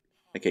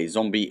 Okay,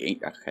 zombie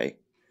ink. Okay.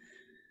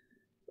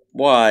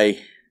 Why?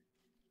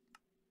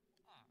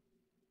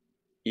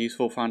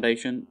 Useful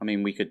foundation? I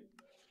mean, we could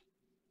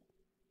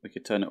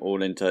turn it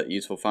all into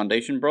useful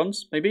foundation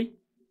bronze, maybe?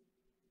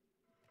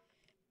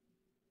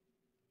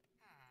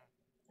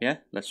 Yeah,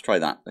 let's try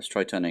that. Let's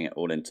try turning it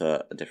all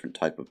into a different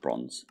type of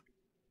bronze.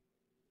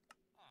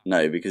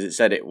 No, because it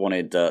said it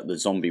wanted the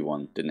zombie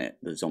one, didn't it?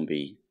 The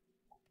zombie...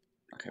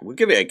 Okay, we'll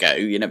give it a go.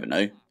 You never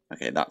know.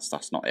 Okay,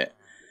 that's not it.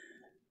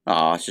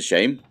 Ah, it's a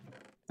shame.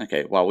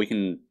 Okay, well, we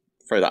can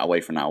throw that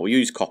away for now. We'll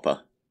use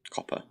copper.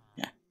 Copper,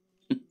 yeah.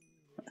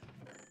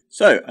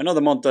 So,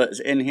 another mod that's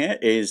in here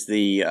is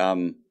the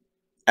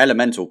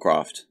elemental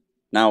craft.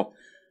 Now,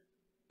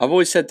 I've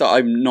always said that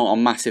I'm not a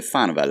massive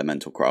fan of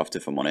elemental craft,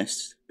 if I'm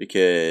honest,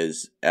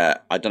 because,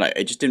 I don't know,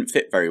 it just didn't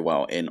fit very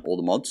well in all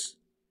the mods.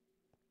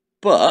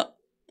 But,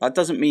 that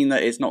doesn't mean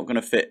that it's not going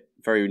to fit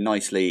very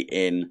nicely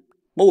in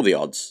Maul the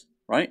Odds,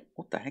 right?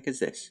 What the heck is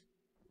this?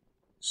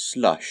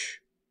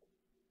 Slush.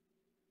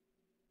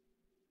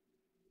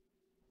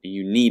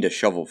 You need a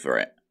shovel for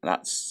it.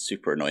 That's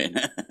super annoying.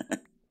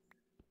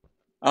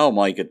 Oh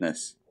my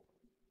goodness.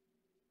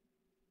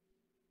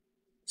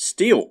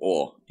 Steel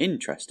ore.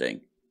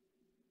 Interesting.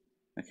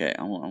 Okay,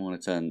 I want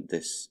to turn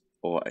this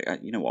ore...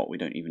 You know what? We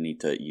don't even need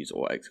to use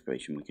ore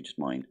excavation. We can just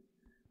mine.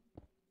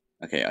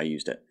 Okay, I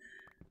used it.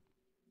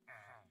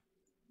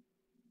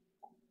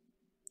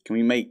 Can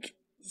we make...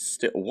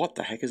 What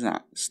the heck is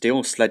that?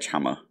 Steel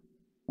sledgehammer.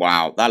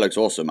 Wow, that looks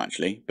awesome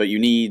actually. But you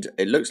need...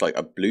 It looks like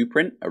a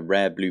blueprint. A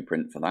rare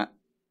blueprint for that.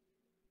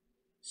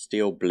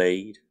 Steel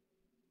blade.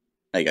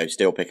 There you go,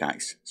 steel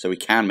pickaxe. So we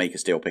can make a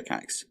steel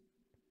pickaxe.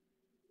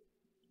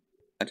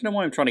 I don't know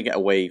why I'm trying to get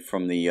away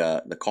from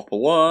the copper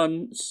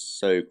one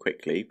so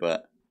quickly,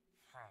 but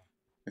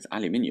there's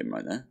aluminium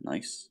right there.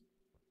 Nice.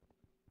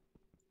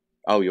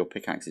 Oh, your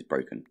pickaxe is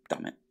broken.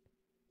 Damn it.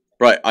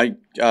 Right, I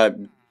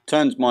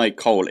turned my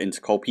coal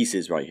into coal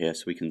pieces right here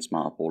so we can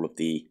smart up all of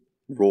the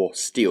raw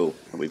steel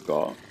that we've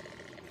got.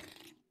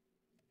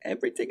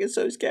 Everything is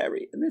so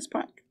scary in this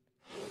pack.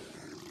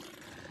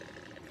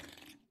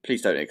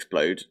 Please don't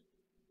explode.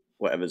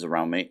 Whatever's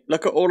around me.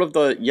 Look at all of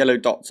the yellow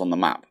dots on the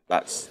map.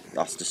 That's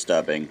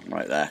disturbing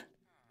right there.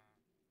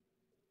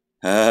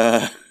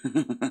 I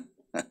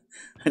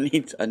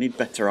need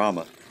better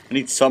armor. I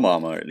need some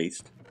armor at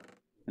least.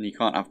 And you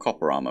can't have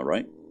copper armor,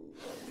 right?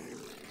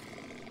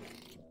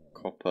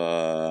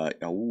 Copper.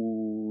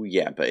 Oh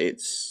yeah, but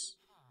it's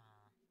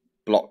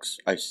blocks.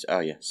 Oh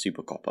yeah,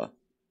 super copper.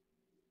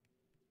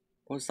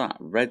 What's that?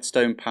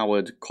 Redstone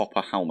powered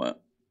copper helmet.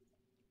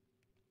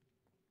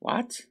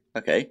 What?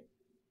 Okay.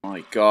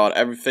 My god,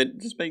 everything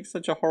just makes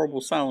such a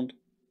horrible sound.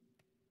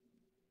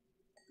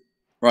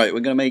 Right, we're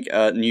going to make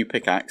a new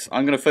pickaxe.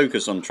 I'm going to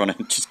focus on trying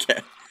to just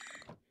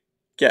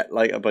get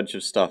like a bunch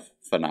of stuff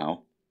for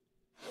now.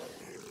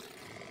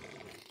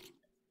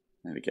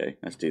 There we go,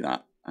 let's do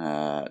that.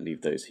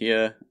 Leave those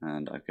here,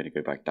 and I'm going to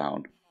go back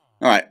down.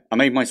 Alright, I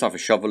made myself a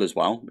shovel as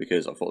well,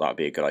 because I thought that would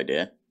be a good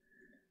idea.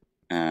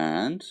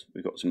 And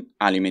we've got some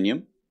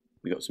aluminium.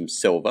 We've got some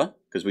silver,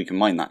 because we can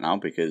mine that now,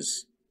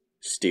 because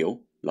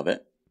steel, love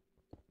it.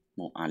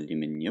 More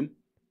aluminium.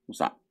 What's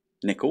that?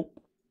 Nickel.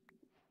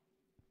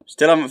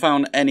 Still haven't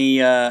found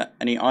any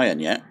iron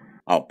yet.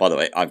 Oh, by the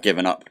way, I've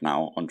given up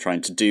now on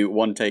trying to do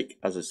one take,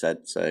 as I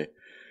said. So,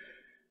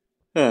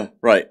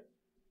 right.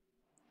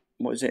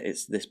 What is it?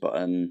 It's this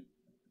button.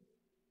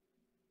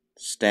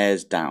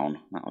 Stairs down.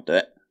 That'll do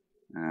it.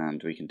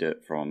 And we can do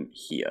it from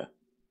here.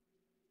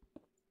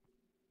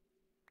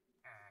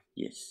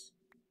 Yes.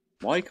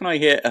 Why can I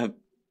hear a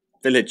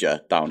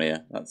villager down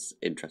here? That's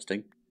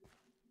interesting.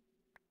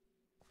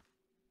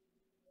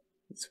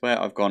 I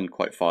swear I've gone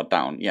quite far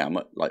down. Yeah, I'm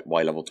at like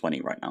Y level 20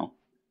 right now.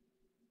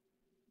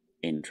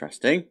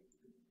 Interesting.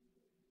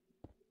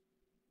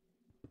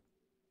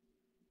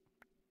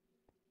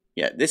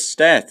 Yeah, this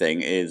stair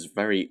thing is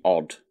very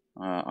odd.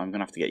 I'm going to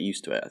have to get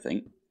used to it, I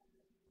think.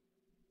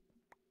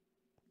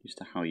 Used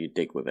to how you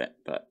dig with it,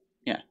 but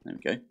yeah, there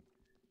we go.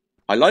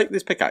 I like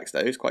this pickaxe though,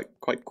 it's quite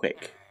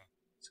quick.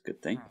 It's a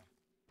good thing.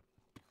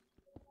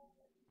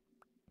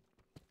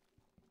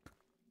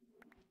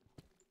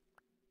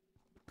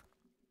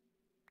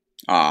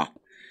 Ah,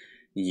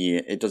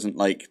 yeah, it doesn't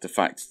like the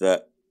fact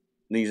that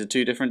these are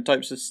two different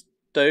types of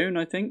stone,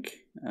 I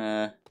think.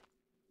 That's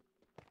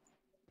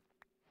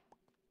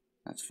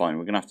fine.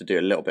 We're going to have to do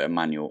a little bit of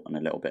manual and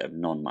a little bit of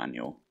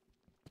non-manual.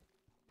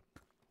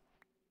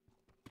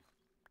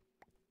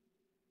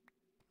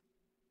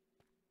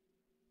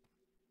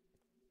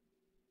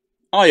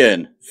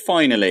 Iron!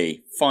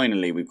 Finally!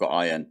 Finally we've got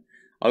iron.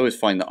 I always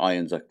find that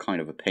irons are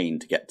kind of a pain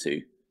to get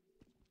to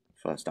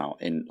first out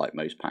in like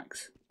most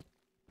packs.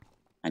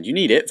 And you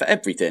need it for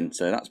everything,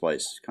 so that's why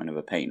it's kind of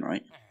a pain,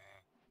 right?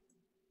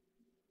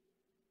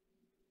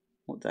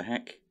 What the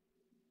heck?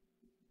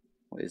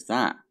 What is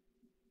that?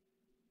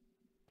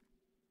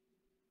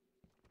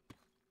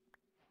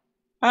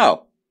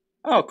 Oh!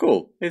 Oh,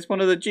 cool. It's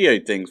one of the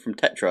geode things from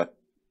Tetra.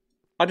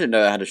 I didn't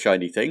know it had a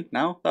shiny thing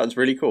now. That was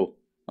really cool.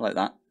 I like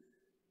that.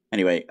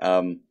 Anyway,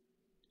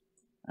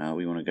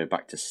 we want to go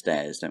back to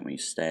stairs, don't we?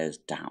 Stairs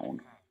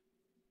down.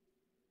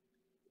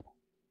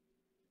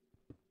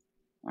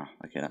 Ah,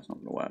 okay, that's not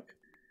going to work.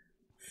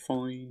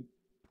 Fine.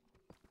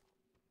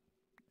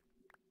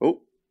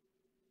 Oh.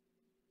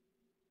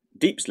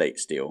 Deep slate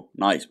steel.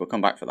 Nice, we'll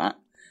come back for that.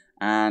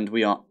 And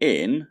we are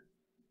in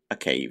a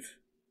cave.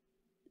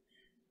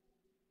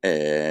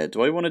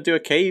 Do I want to do a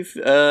cave?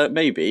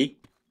 Maybe.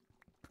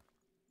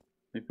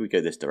 Maybe we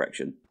go this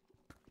direction.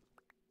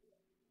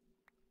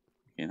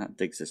 Okay, that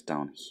digs us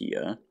down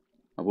here.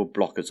 That will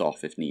block us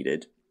off if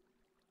needed.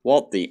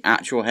 What the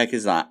actual heck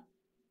is that?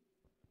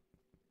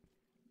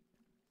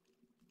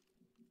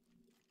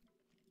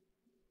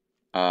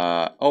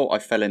 Oh, I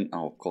fell in.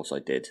 Oh, of course I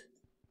did.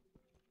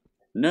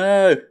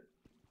 No!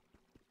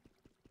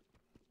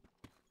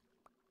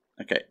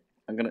 Okay,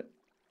 I'm gonna...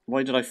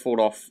 Why did I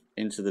fall off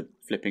into the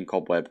flipping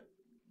cobweb?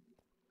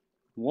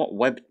 What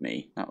webbed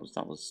me? That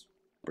was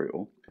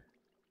brutal.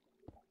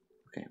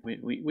 Okay,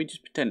 we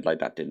just pretend like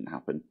that didn't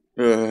happen.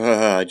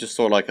 I just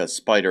saw like a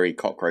spidery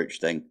cockroach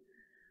thing.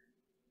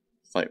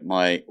 It's like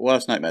my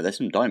worst nightmare. There's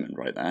some diamond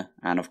right there.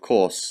 And of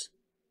course...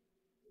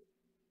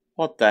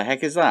 What the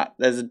heck is that?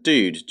 There's a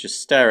dude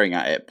just staring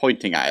at it,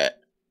 pointing at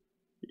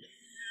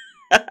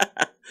it.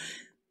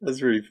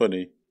 That's really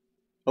funny.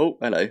 Oh,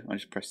 hello. I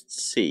just pressed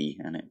C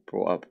and it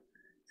brought up...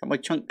 Is that my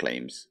chunk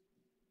claims?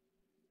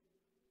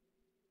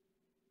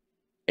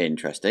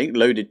 Interesting.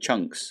 Loaded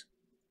chunks.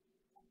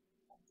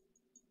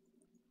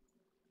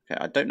 Okay,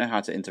 I don't know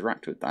how to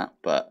interact with that,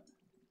 but...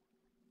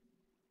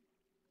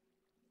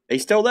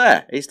 He's still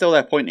there. He's still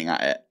there pointing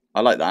at it. I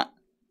like that.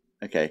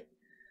 Okay.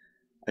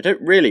 I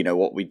don't really know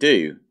what we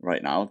do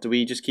right now. Do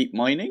we just keep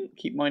mining?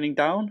 Keep mining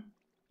down?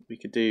 We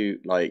could do,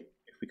 like,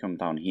 if we come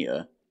down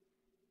here,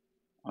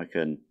 I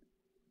can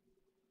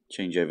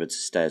change over to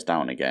stairs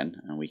down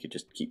again, and we could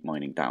just keep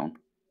mining down.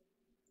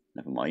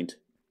 Never mind.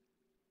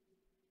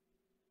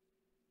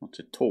 Not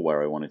at all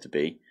where I want it to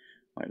be.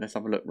 Right, let's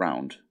have a look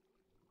round.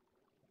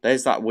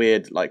 There's that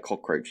weird, like,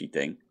 cockroachy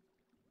thing.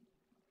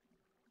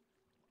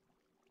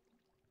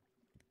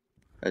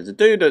 There's a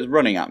dude that's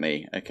running at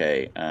me.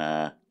 Okay,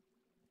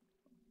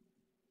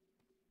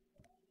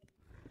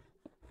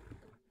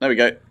 there we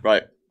go.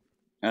 Right.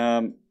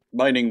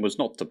 Mining was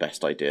not the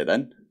best idea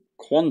then.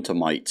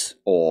 Quantumite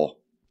or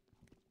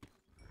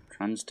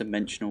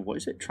transdimensional... What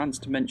is it?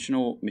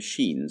 Transdimensional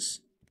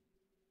machines.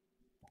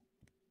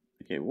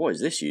 Okay, what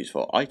is this used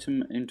for?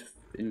 Item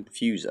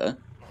infuser.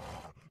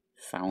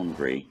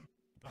 Foundry.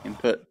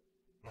 Input.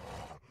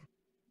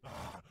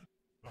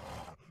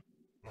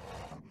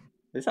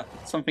 Is that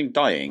something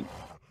dying?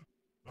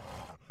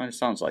 Kind of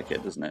sounds like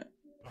it, doesn't it?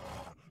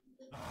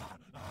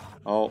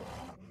 Oh.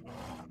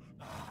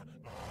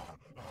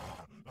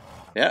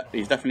 Yeah,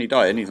 he's definitely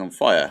dying. He's on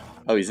fire.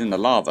 Oh, he's in the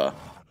lava.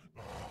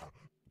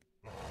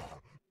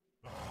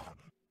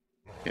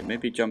 Okay,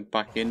 maybe jump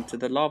back into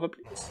the lava,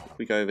 please. If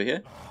we go over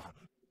here.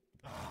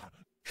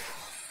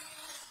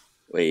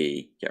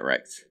 We get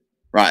wrecked.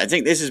 Right, I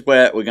think this is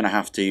where we're going to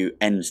have to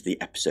end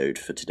the episode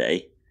for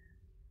today.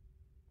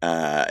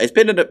 It's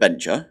been an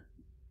adventure.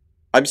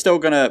 I'm still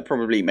going to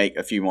probably make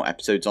a few more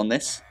episodes on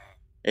this.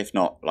 If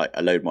not, like,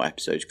 a load more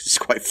episodes, because it's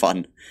quite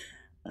fun.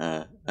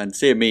 And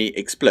seeing me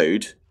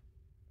explode...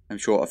 I'm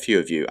sure a few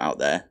of you out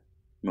there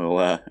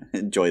will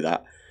enjoy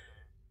that.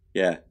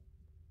 Yeah.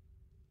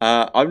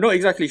 I'm not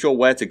exactly sure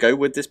where to go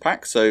with this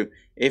pack, so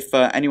if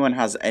anyone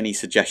has any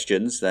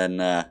suggestions, then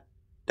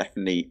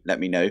definitely let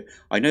me know.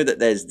 I know that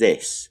there's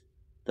this,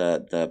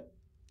 the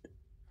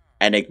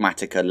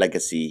Enigmatica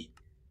Legacy.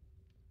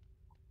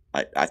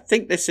 I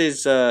think this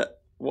is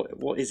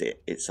what is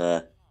it? It's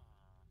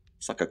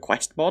like a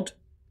quest mod.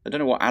 I don't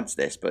know what adds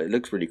this, but it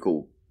looks really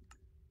cool.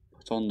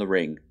 Put on the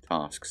ring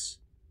tasks.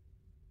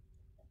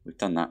 We've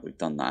done that, we've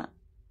done that.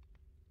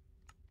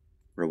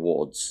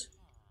 Rewards.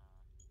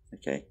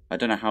 Okay. I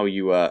don't know how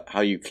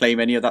you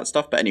claim any of that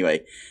stuff, but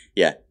anyway,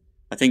 yeah.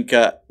 I think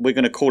we're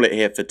going to call it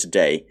here for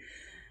today.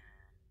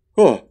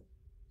 Oh.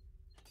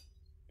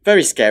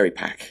 Very scary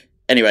pack.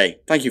 Anyway,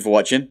 thank you for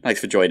watching.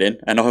 Thanks for joining,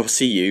 and I will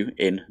see you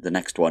in the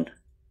next one.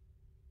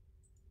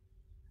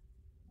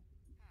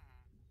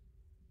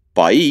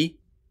 Bye.